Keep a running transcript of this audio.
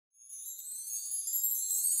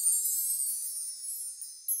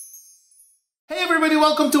everybody,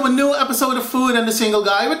 welcome to a new episode of Food and the Single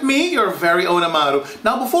Guy with me, your very own AMARU.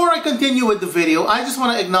 Now before I continue with the video, I just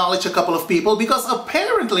want to acknowledge a couple of people because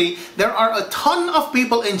apparently there are a ton of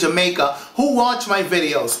people in Jamaica who watch my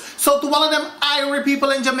videos. So to all of them Irie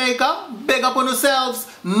people in Jamaica, big up on yourselves,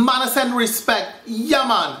 manners and respect, yeah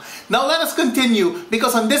man. Now let us continue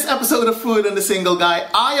because on this episode of Food and the Single Guy,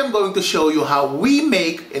 I am going to show you how we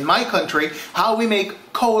make, in my country, how we make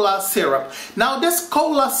cola syrup. Now this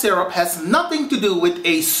cola syrup has nothing to do with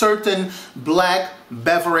a certain black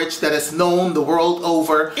beverage that is known the world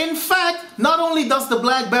over. In fact, not only does the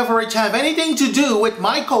black beverage have anything to do with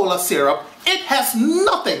my cola syrup, it has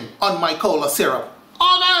nothing on my cola syrup.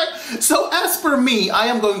 Alright, so as per me, I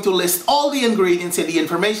am going to list all the ingredients in the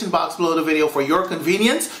information box below the video for your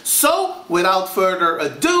convenience. So without further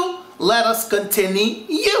ado, let us continue.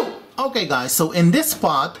 Okay guys, so in this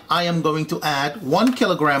pot, I am going to add 1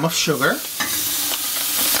 kilogram of sugar,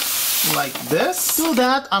 like this. To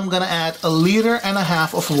that, I'm gonna add 1.5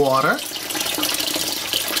 liters of water.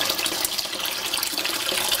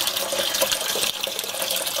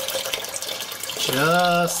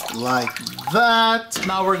 Just like that.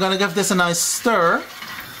 Now we're gonna give this a nice stir,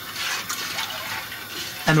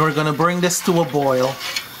 and we're gonna bring this to a boil.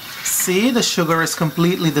 See, the sugar is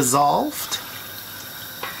completely dissolved.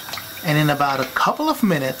 And in about a couple of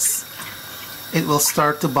minutes, it will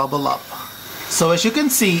start to bubble up. So as you can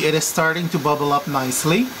see, it is starting to bubble up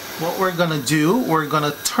nicely. What we're gonna do, we're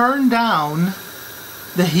gonna turn down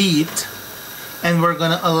the heat and we're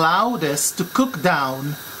gonna allow this to cook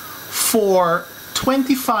down for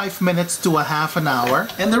 25 minutes to a half an hour.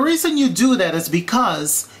 And the reason you do that is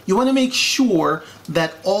because you want to make sure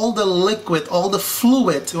that all the liquid, all the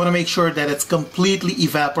fluid, you want to make sure that it's completely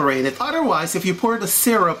evaporated. Otherwise, if you pour the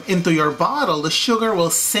syrup into your bottle, the sugar will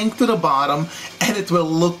sink to the bottom and it will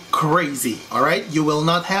look crazy. Alright, you will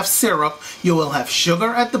not have syrup, you will have sugar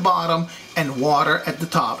at the bottom and water at the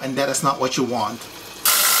top, and that is not what you want.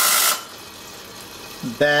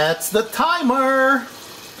 That's the timer!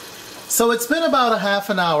 So it's been about a half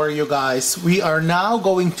an hour, you guys. We are now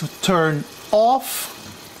going to turn off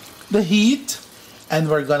the heat and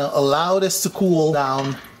we're gonna allow this to cool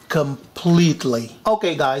down completely.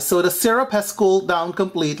 Okay guys, so the syrup has cooled down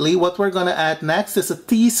completely. What we're gonna add next is a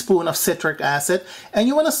teaspoon of citric acid, and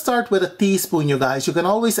you want to start with a teaspoon, you guys. You can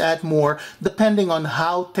always add more depending on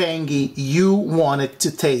how tangy you want it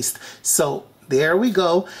to taste. So there we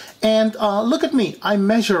go. And look at me, I'm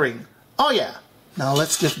measuring. Oh yeah. Now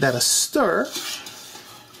let's give that a stir.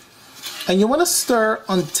 And you want to stir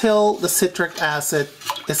until the citric acid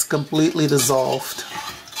is completely dissolved.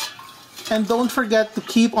 And don't forget to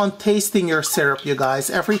keep on tasting your syrup, you guys,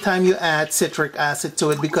 every time you add citric acid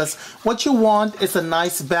to it, because what you want is a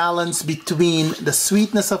nice balance between the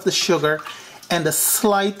sweetness of the sugar and the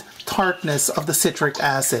slight tartness of the citric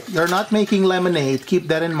acid. You're not making lemonade, keep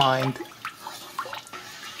that in mind.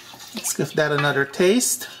 Let's give that another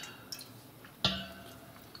taste.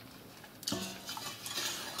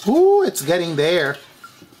 Ooh, it's getting there,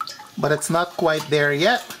 but it's not quite there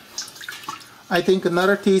yet. I think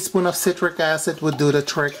another teaspoon of citric acid would do the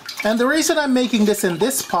trick. And the reason I'm making this in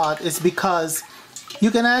this pot is because you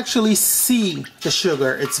can actually see the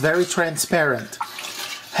sugar. It's very transparent.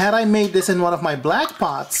 Had I made this in one of my black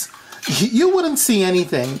pots, you wouldn't see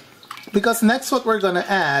anything, because next what we're gonna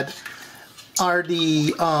add are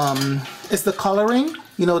the is the coloring,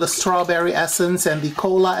 you know, the strawberry essence and the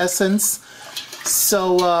cola essence.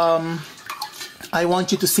 So I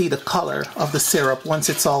want you to see the color of the syrup once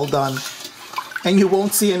it's all done. And you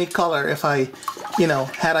won't see any color if I,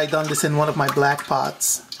 had I done this in one of my black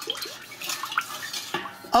pots.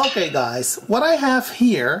 Okay guys, what I have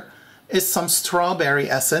here is some strawberry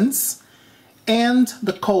essence and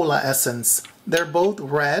the cola essence. They're both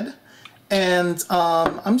red, and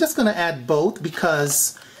I'm just gonna add both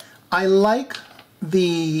because I like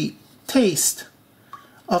the taste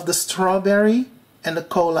of the strawberry and the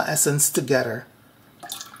cola essence together.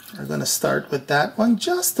 We're gonna start with that one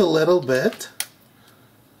just a little bit,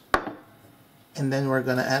 and then we're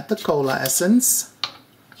gonna add the cola essence.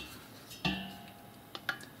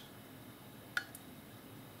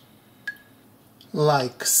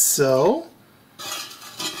 Like so.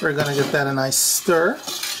 We're gonna give that a nice stir.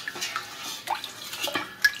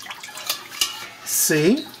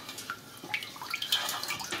 See?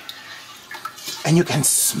 And you can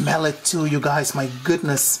smell it too, you guys. My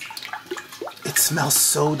goodness, it smells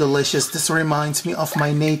so delicious. This reminds me of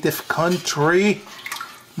my native country.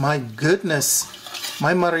 My goodness,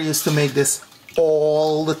 my mother used to make this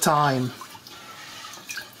all the time.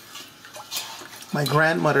 My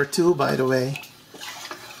grandmother too, by the way.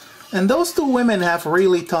 And those two women have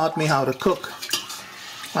really taught me how to cook.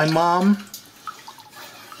 my mom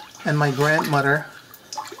and my grandmother.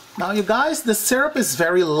 Now you guys, the syrup is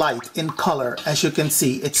very light in color, as you can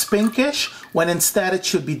see. It's pinkish when instead it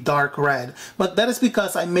should be dark red. But that is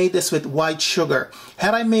because I made this with white sugar.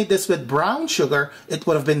 Had I made this with brown sugar, it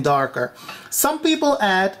would have been darker. Some people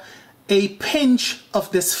add a pinch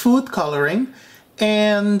of this food coloring,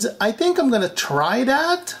 and I think I'm gonna try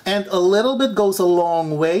that. And a little bit goes a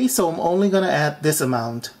long way, so I'm only gonna add this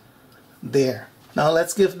amount. There. Now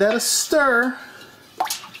let's give that a stir.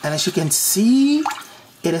 And as you can see,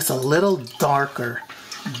 it is a little darker.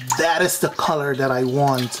 That is the color that I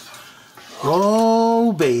want.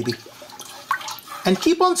 Oh, baby. And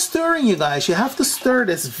keep on stirring, you guys. You have to stir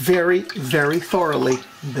this very, very thoroughly.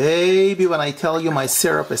 Baby, when I tell you my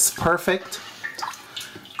syrup is perfect,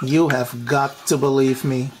 you have got to believe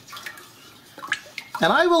me.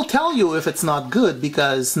 And I will tell you if it's not good,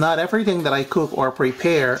 because not everything that I cook or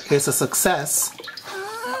prepare is a success.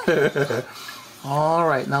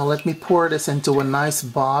 Alright, now let me pour this into a nice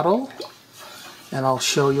bottle, and I'll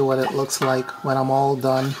show you what it looks like when I'm all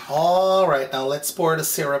done. Alright, now let's pour the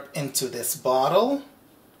syrup into this bottle.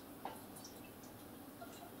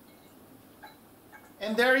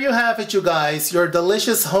 And there you have it, you guys, your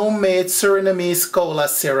delicious homemade Surinamese cola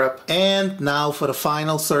syrup. And now for the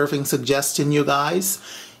final serving suggestion, you guys.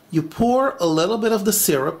 You pour a little bit of the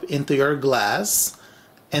syrup into your glass,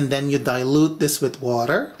 and then you dilute this with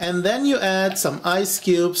water, and then you add some ice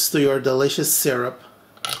cubes to your delicious syrup.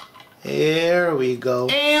 There we go.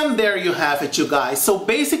 And there you have it, you guys. So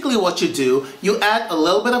basically what you do, you add a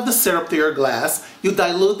little bit of the syrup to your glass, you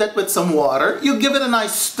dilute that with some water, you give it a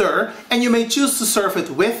nice stir, and you may choose to serve it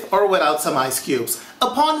with or without some ice cubes.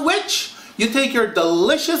 Upon which, you take your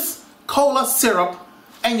delicious cola syrup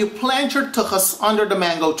and you plant your tuchus under the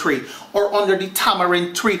mango tree, or under the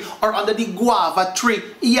tamarind tree, or under the guava tree.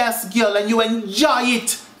 Yes, girl, and you enjoy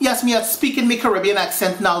it. Yes, me speaking my Caribbean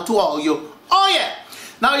accent now to all you. Oh yeah!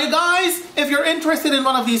 Now you guys, if you're interested in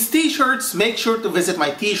one of these t-shirts, make sure to visit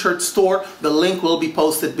my t-shirt store. The link will be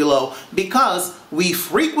posted below, because we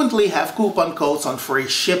frequently have coupon codes on free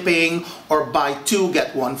shipping or buy two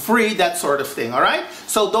get one free, that sort of thing, alright?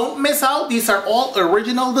 So don't miss out. These are all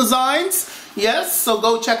original designs. Yes, so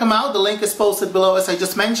go check them out. The link is posted below, as I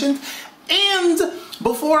just mentioned. And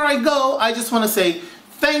before I go, I just want to say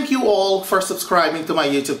thank you all for subscribing to my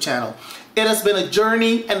YouTube channel. It has been a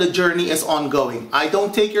journey, and the journey is ongoing. I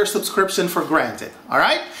don't take your subscription for granted,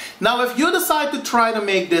 alright? Now, if you decide to try to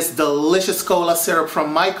make this delicious cola syrup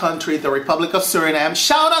from my country, the Republic of Suriname,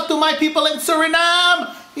 shout out to my people in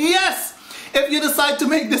Suriname! Yes! If you decide to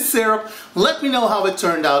make this syrup, let me know how it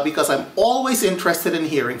turned out, because I'm always interested in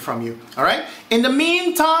hearing from you, alright? In the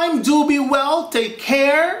meantime, do be well, take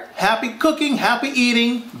care, happy cooking, happy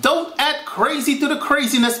eating. Don't add crazy to the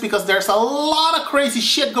craziness, because there's a lot of crazy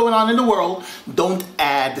shit going on in the world. Don't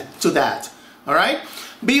add to that, alright?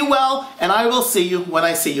 Be well, and I will see you when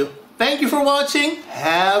I see you. Thank you for watching.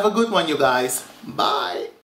 Have a good one, you guys. Bye.